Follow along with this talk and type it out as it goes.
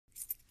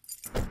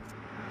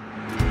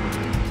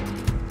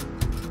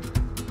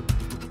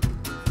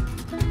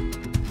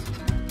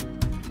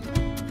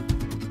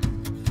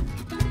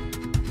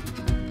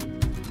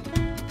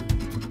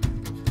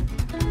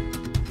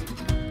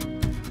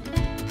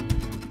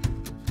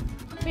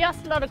We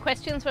asked a lot of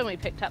questions when we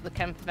picked up the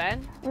camper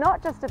van.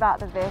 Not just about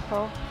the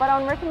vehicle, but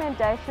on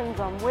recommendations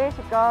on where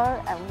to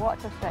go and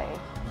what to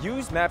see.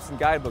 Use maps and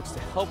guidebooks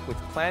to help with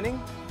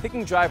planning,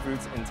 picking drive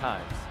routes and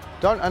times.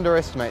 Don't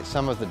underestimate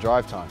some of the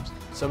drive times.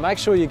 So make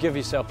sure you give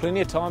yourself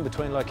plenty of time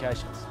between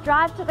locations.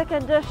 Drive to the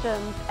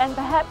conditions and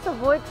perhaps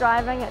avoid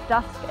driving at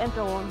dusk and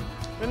dawn.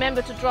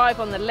 Remember to drive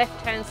on the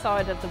left-hand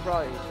side of the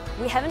road.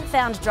 We haven't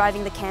found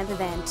driving the camper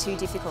van too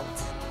difficult.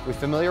 We've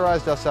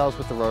familiarised ourselves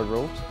with the road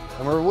rules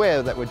and we're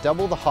aware that we're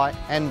double the height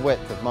and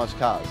width of most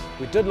cars.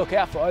 We did look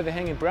out for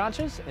overhanging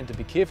branches and to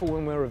be careful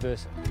when we're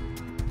reversing.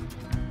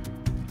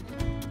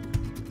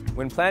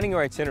 When planning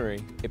your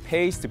itinerary, it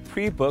pays to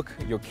pre-book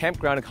your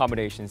campground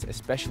accommodations,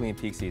 especially in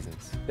peak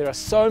seasons. There are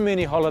so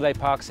many holiday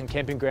parks and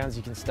camping grounds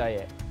you can stay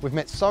at. We've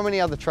met so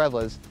many other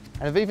travellers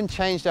and have even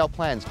changed our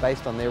plans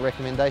based on their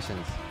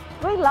recommendations.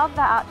 We love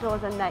the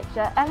outdoors and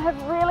nature and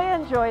have really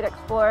enjoyed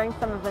exploring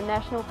some of the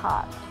national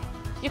parks.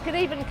 You can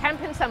even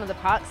camp in some of the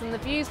parks, and the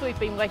views we've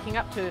been waking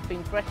up to have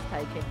been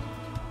breathtaking.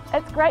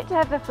 It's great to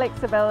have the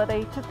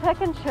flexibility to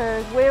pick and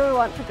choose where we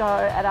want to go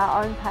at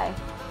our own pace.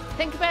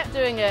 Think about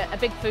doing a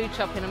big food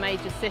shop in a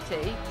major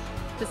city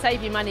to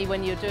save you money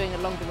when you're doing a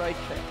longer road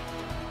trip.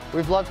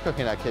 We've loved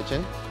cooking in our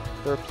kitchen.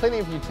 There are plenty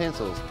of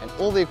utensils and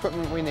all the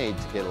equipment we need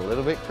to get a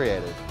little bit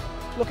creative.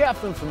 Look out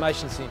for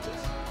information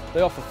centres. They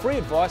offer free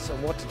advice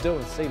on what to do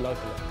and see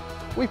locally.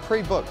 We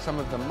pre-booked some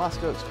of the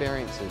must-do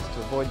experiences to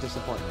avoid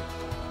disappointment,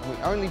 and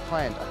we only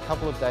planned a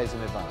couple of days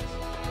in advance.